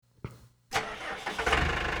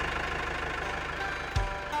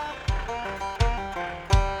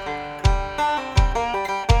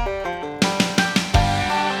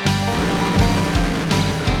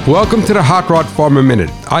Welcome to the Hot Rod Farmer Minute.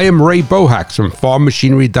 I am Ray Bohacs from Farm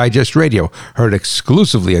Machinery Digest Radio, heard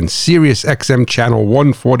exclusively on Sirius XM Channel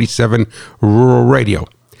 147 Rural Radio.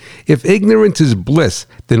 If ignorance is bliss,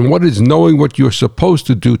 then what is knowing what you're supposed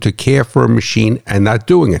to do to care for a machine and not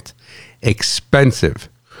doing it? Expensive.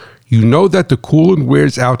 You know that the coolant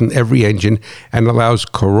wears out in every engine and allows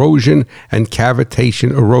corrosion and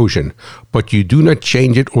cavitation erosion, but you do not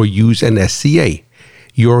change it or use an SCA.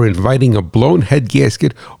 You're inviting a blown head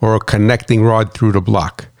gasket or a connecting rod through the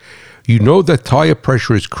block. You know that tire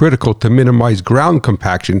pressure is critical to minimize ground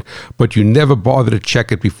compaction, but you never bother to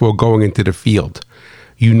check it before going into the field.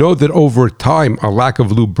 You know that over time, a lack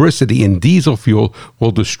of lubricity in diesel fuel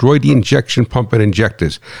will destroy the injection pump and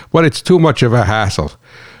injectors, but it's too much of a hassle.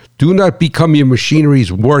 Do not become your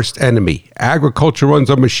machinery's worst enemy. Agriculture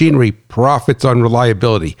runs on machinery, profits on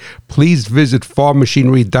reliability. Please visit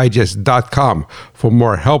farmmachinerydigest.com for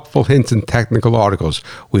more helpful hints and technical articles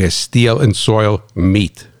where steel and soil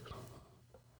meet.